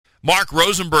Mark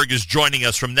Rosenberg is joining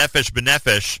us from Nefesh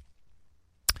B'Nefesh.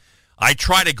 I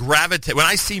try to gravitate. When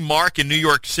I see Mark in New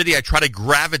York City, I try to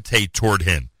gravitate toward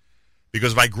him.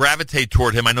 Because if I gravitate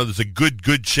toward him, I know there's a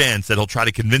good chance that he'll try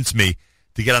to convince me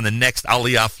to get on the next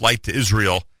Aliyah flight to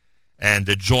Israel and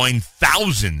to join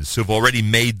thousands who've already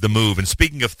made the move. And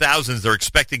speaking of thousands, they're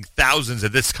expecting thousands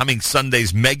at this coming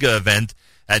Sunday's mega event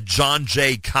at John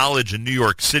Jay College in New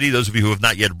York City. Those of you who have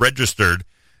not yet registered,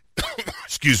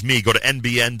 excuse me, go to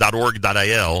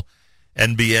nbn.org.il,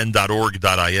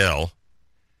 nbn.org.il,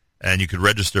 and you could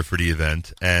register for the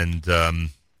event. And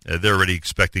they're already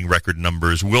expecting record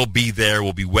numbers. We'll be there.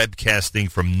 We'll be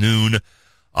webcasting from noon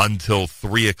until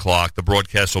 3 o'clock. The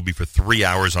broadcast will be for 3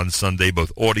 hours on Sunday,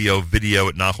 both audio, video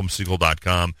at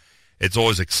NachumSegal.com. It's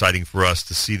always exciting for us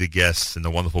to see the guests and the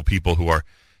wonderful people who are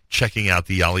checking out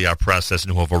the Aliyah process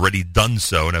and who have already done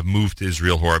so and have moved to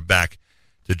Israel, who are back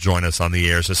to join us on the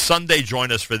air. So Sunday,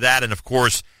 join us for that. And, of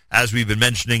course, as we've been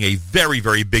mentioning, a very,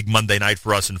 very big Monday night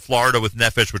for us in Florida with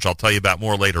Nefesh, which I'll tell you about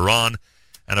more later on.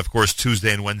 And, of course,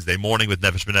 Tuesday and Wednesday morning with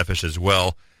Nefesh B'Nefesh as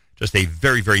well. Just a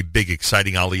very, very big,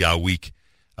 exciting Aliyah week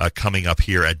coming up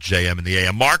here at JM in the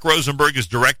AM. Mark Rosenberg is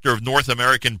Director of North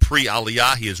American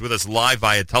Pre-Aliyah. He is with us live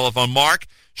via telephone. Mark,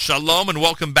 shalom and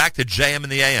welcome back to JM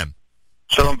in the AM.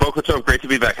 Shalom, Boker Tov. Great to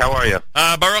be back. How are you?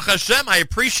 Baruch Hashem, I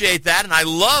appreciate that, and I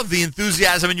love the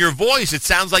enthusiasm in your voice. It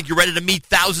sounds like you're ready to meet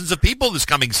thousands of people this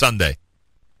coming Sunday.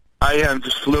 I am.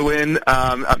 Just flew in.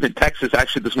 I'm in Texas,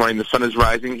 actually, this morning. The sun is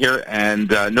rising here, and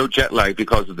no jet lag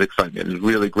because of the excitement. It's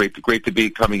really great to be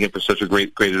coming in for such a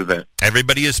great event.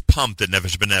 Everybody is pumped at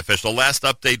Nefesh B'Nefesh. The last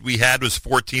update we had was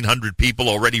 1,400 people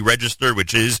already registered,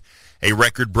 which is a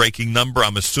record-breaking number.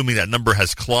 I'm assuming that number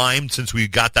has climbed since we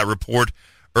got that report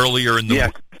earlier in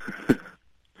the week.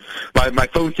 My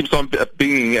phone keeps on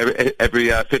pinging every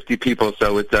 50 people,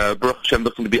 so it's Baruch Hashem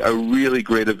looking to be a really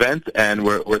great event, and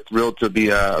we're thrilled to be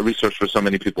a resource for so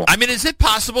many people. I mean, is it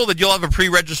possible that you'll have a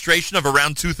pre-registration of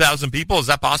around 2,000 people? Is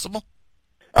that possible?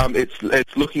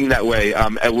 It's looking that way.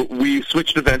 We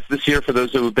switched events this year. For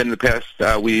those who have been in the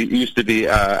past, we used to be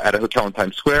at a hotel in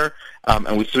Times Square,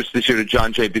 and we switched this year to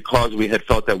John Jay because we had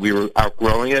felt that we were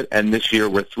outgrowing it, and this year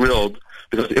we're thrilled.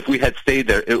 Because if we had stayed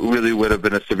there, it really would have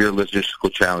been a severe logistical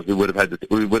challenge. We would have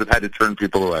had to turn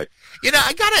people away. You know,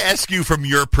 I got to ask you from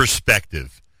your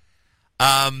perspective,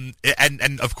 and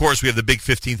of course we have the big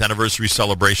 15th anniversary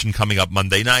celebration coming up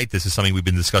Monday night. This is something we've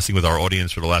been discussing with our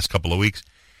audience for the last couple of weeks.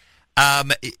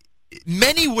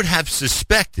 Many would have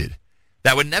suspected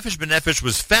that when Nefesh B'Nefesh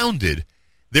was founded,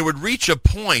 there would reach a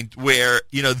point where,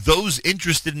 you know, those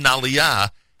interested in Aliyah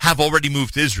have already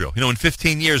moved to Israel. You know, in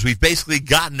 15 years, we've basically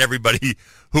gotten everybody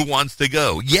who wants to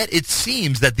go. Yet it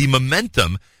seems that the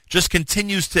momentum just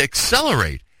continues to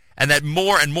accelerate, and that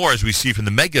more and more, as we see from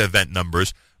the mega event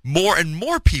numbers, more and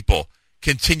more people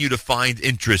continue to find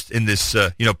interest in this,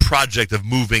 project of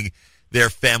moving their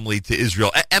family to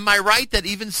Israel. Am I right that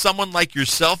even someone like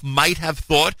yourself might have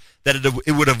thought that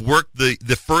it would have worked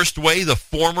the first way, the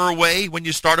former way, when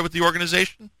you started with the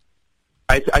organization?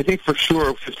 I think for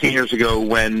sure 15 years ago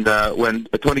when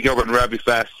Tony Gilbert and Rabbi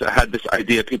Fass had this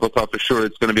idea, people thought for sure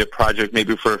it's going to be a project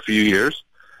maybe for a few years,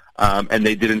 and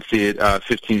they didn't see it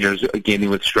 15 years gaining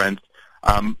with strength.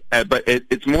 But it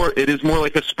is more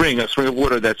like a spring of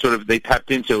water that sort of they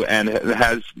tapped into and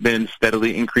has been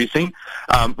steadily increasing.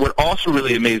 What also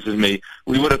really amazes me,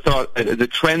 we would have thought the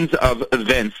trends of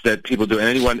events that people do,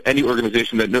 and any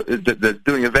organization that's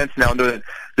doing events now know that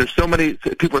there's so many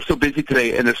people are so busy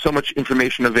today, and there's so much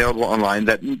information available online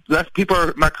that less people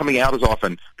are not coming out as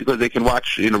often because they can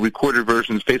watch recorded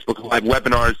versions, Facebook Live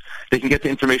webinars. They can get the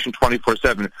information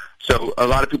 24/7. So a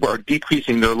lot of people are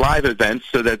decreasing their live events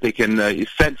so that they can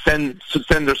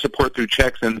send their support through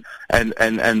checks and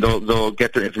they'll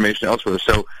get their information elsewhere.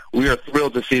 So we are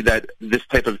thrilled to see that this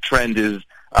type of trend is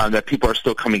that people are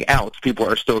still coming out. People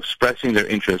are still expressing their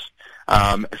interest.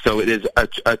 So it is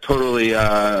a totally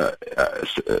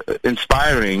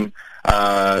inspiring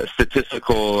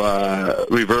statistical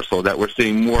reversal that we're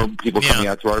seeing more people coming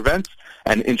out to our events,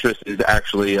 and interest is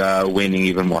actually waning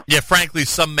even more. Yeah, frankly,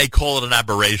 some may call it an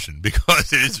aberration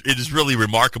because it is really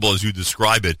remarkable as you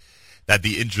describe it that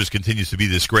the interest continues to be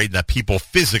this great and that people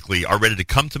physically are ready to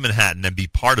come to Manhattan and be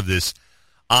part of this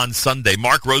on Sunday.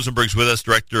 Mark Rosenberg's with us,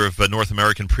 Director of North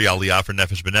American Pre-Aliyah for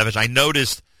Nefesh B'Nefesh. I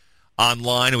noticed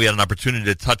online, and we had an opportunity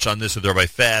to touch on this with Rabbi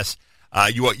Fass,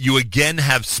 you again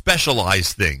have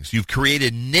specialized things. You've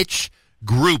created niche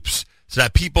groups so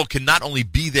that people can not only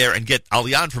be there and get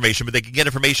Aliyah information, but they can get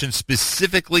information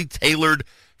specifically tailored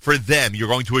for them. You're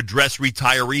going to address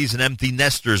retirees and empty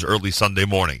nesters early Sunday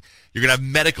morning. You're going to have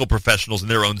medical professionals in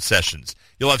their own sessions.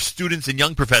 You'll have students and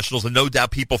young professionals, and no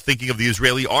doubt people thinking of the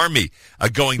Israeli army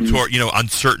going toward, on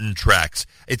certain tracks.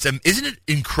 Isn't it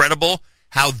incredible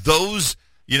how those,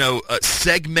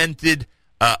 segmented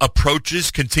approaches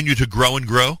continue to grow and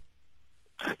grow?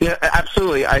 Yeah,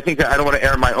 absolutely. I think that I don't want to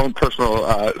air my own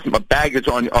personal baggage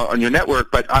on your network,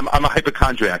 but I'm a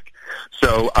hypochondriac.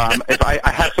 So if I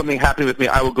have something happening with me,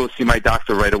 I will go see my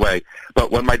doctor right away. But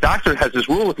when my doctor has this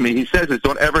rule with me, he says is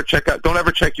don't ever check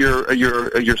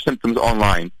your symptoms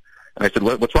online. And I said,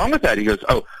 what's wrong with that? He goes,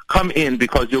 come in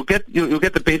because you'll get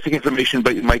the basic information,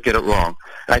 but you might get it wrong.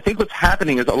 And I think what's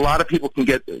happening is a lot of people can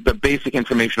get the basic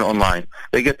information online.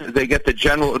 They get the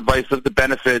general advice of the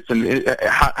benefits and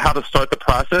how to start the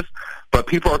process. But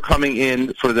people are coming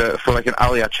in for like an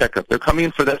Aliyah checkup. They're coming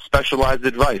in for that specialized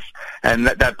advice, and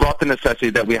that brought the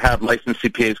necessity that we have licensed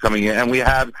CPAs coming in, and we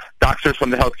have doctors from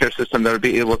the healthcare system that will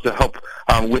be able to help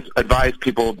advise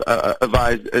people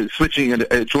switching and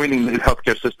joining the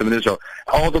healthcare system in Israel.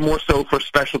 All the more so for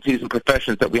specialties and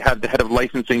professions that we have the head of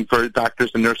licensing for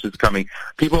doctors and nurses coming.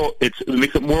 It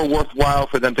makes it more worthwhile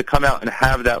for them to come out and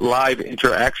have that live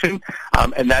interaction,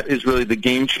 and that is really the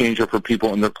game changer for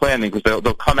people in their planning because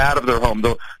they'll come out of their home.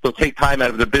 They'll take time out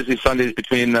of their busy Sundays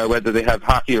between whether they have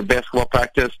hockey or basketball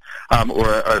practice or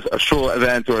a shul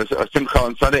event or a simcha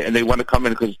on Sunday, and they want to come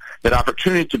in because that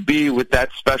opportunity to be with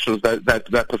that specialist,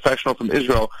 that professional from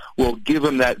Israel, will give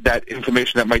them that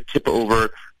information that might tip over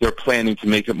their planning to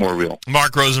make it more real.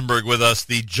 Mark Rosenberg with us.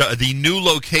 The new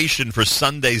location for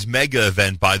Sunday's mega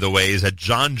event, by the way, is at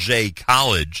John Jay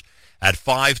College at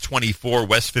 524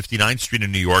 West 59th Street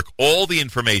in New York. All the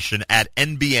information at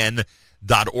nbn.org.il,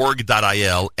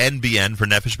 NBN for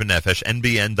Nefesh B'Nefesh,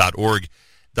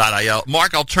 nbn.org.il.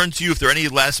 Mark, I'll turn to you if there are any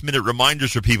last-minute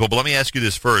reminders for people, but let me ask you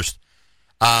this first.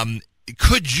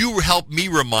 Could you help me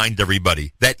remind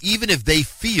everybody that even if they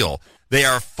feel they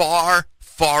are far,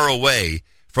 far away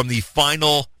from the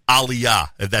final Aliyah,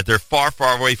 that they're far,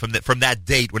 far away from that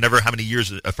date, how many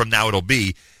years from now it'll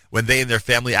be, when they and their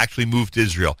family actually move to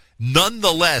Israel,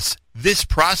 nonetheless, this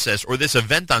process or this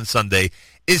event on Sunday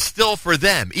is still for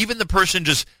them. Even the person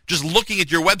just looking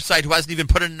at your website who hasn't even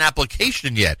put in an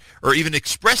application yet or even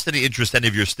expressed any interest in any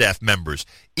of your staff members,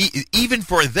 even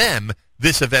for them,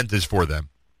 this event is for them.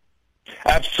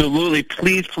 Absolutely.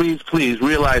 Please, please, please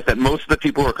realize that most of the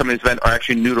people who are coming to this event are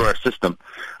actually new to our system.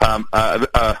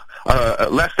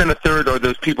 Less than a third are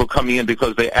those people coming in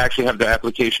because they actually have their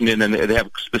application in and they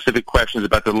have specific questions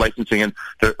about their licensing. And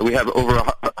we have over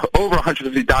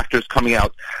 150 doctors coming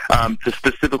out to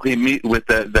specifically meet with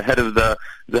the head of the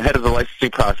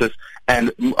licensing process.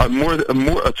 And more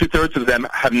 2/3 of them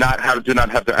do not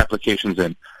have their applications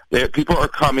in. People are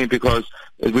coming because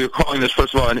we are calling this,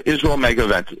 first of all, an Israel mega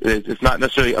event. It's not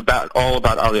necessarily all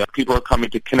about Aliyah. People are coming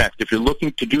to connect. If you're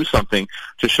looking to do something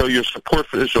to show your support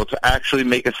for Israel, to actually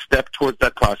make a step towards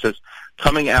that process,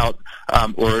 coming out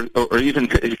or even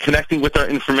connecting with our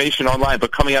information online,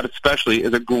 but coming out especially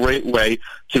is a great way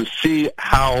to see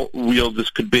how real this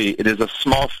could be. It is a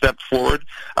small step forward.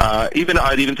 I'd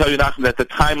even tell you, Nachum, that the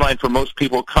timeline for most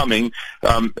people coming,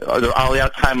 the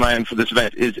Aliyah timeline for this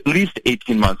event is at least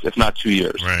 18 months, if not 2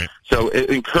 years. Right. So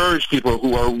encourage people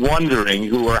who are wondering,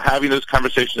 who are having those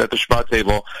conversations at the Shabbat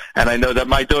table. And I know that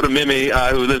my daughter Mimi,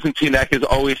 who lives in Teaneck, is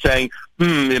always saying,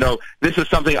 this is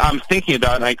something I'm thinking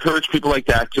about. And I encourage people like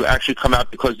that to actually come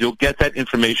out because you'll get that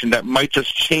information that might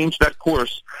just change that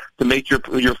course to make your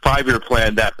 5-year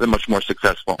plan that much more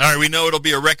successful. All right, we know it'll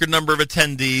be a record number of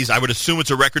attendees. I would assume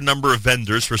it's a record number of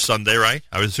vendors for Sunday, right?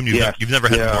 I would assume you've never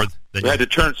had more than we had to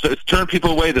turn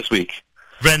people away this week.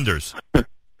 Vendors.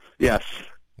 Yes.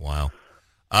 Wow.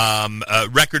 A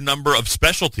record number of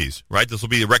specialties, right? This will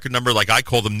be a record number, like I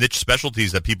call them, niche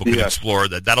specialties that people can explore.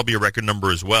 That'll be a record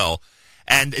number as well.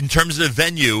 And in terms of the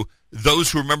venue,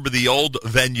 those who remember the old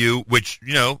venue, which,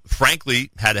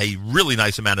 frankly, had a really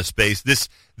nice amount of space, this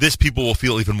people will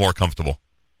feel even more comfortable.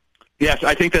 Yes,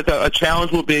 I think that a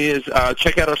challenge will be is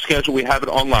check out our schedule. We have it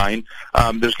online.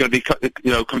 There's going to be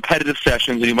competitive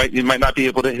sessions, and you might not be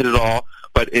able to hit it all,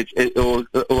 but it will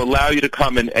allow you to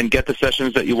come and get the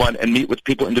sessions that you want and meet with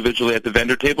people individually at the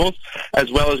vendor tables,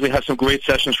 as well as we have some great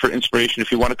sessions for inspiration.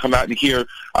 If you want to come out and hear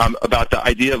about the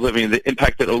idea of living, the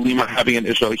impact that Olim are having in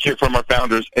Israel, hear from our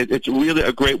founders, it's really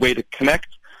a great way to connect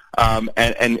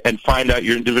and find out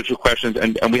your individual questions,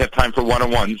 and we have time for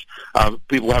one-on-ones.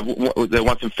 People they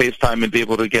want some FaceTime and be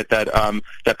able to get that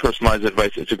personalized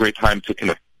advice. It's a great time to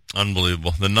connect.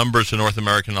 Unbelievable. The numbers in North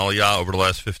American Aliyah over the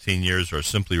last 15 years are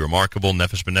simply remarkable.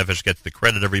 Nefesh B'Nefesh gets the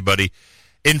credit, everybody.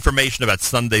 Information about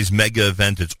Sunday's mega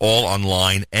event, it's all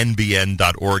online,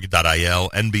 nbn.org.il,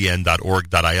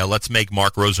 nbn.org.il. Let's make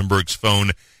Mark Rosenberg's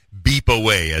phone beep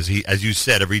away. As you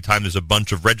said, every time there's a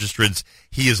bunch of registrants,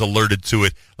 he is alerted to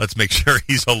it. Let's make sure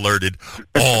he's alerted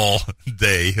all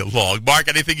day long. Mark,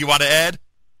 anything you want to add?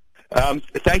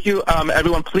 Thank you,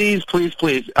 everyone. Please. We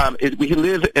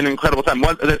live in an incredible time.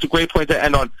 That's a great point to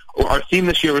end on. Our theme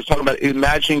this year was talking about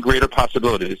imagining greater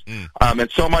possibilities. And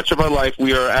so much of our life,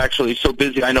 we are actually so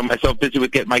busy. I know myself, busy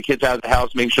with getting my kids out of the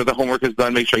house, making sure the homework is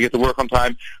done, making sure I get to work on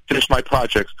time, finish my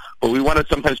projects. But we want to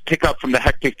sometimes pick up from the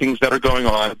hectic things that are going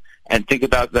on and think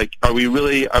about, like, are we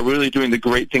really doing the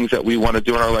great things that we want to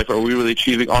do in our life? Are we really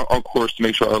achieving our course to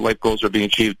make sure our life goals are being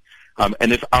achieved?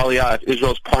 And if Aliyah, if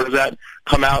Israel's part of that,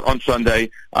 come out on Sunday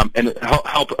and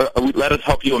let us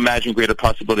help you imagine greater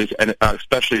possibilities, and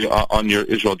especially on your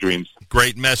Israel dreams.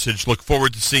 Great message. Look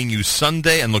forward to seeing you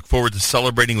Sunday, and look forward to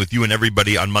celebrating with you and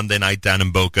everybody on Monday night down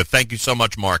in Boca. Thank you so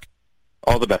much, Mark.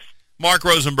 All the best. Mark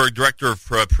Rosenberg, Director of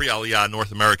Pre-Aliyah,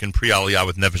 North American Pre-Aliyah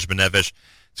with Nefesh B'Nefesh.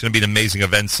 It's going to be an amazing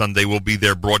event Sunday. We'll be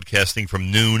there broadcasting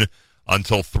from noon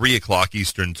until 3 o'clock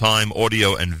Eastern Time.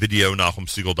 Audio and video,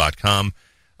 NachumSegal.com.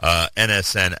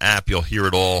 NSN app, you'll hear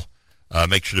it all.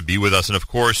 Make sure to be with us. And, of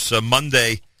course,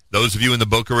 Monday, those of you in the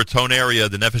Boca Raton area,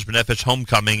 the Nefesh B'Nefesh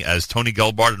homecoming, as Tony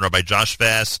Gelbart and Rabbi Josh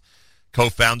Fass,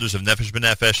 co-founders of Nefesh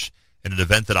B'Nefesh, in an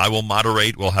event that I will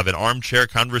moderate. We'll have an armchair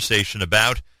conversation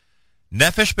about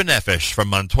Nefesh B'Nefesh from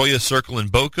Montoya Circle in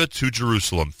Boca to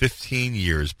Jerusalem. 15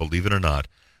 years, believe it or not.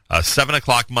 7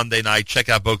 o'clock Monday night. Check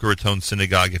out Boca Raton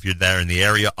Synagogue if you're there in the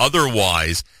area.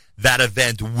 Otherwise, that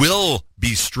event will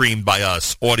be streamed by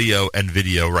us, audio and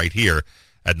video, right here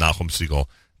at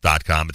NachumSegal.com.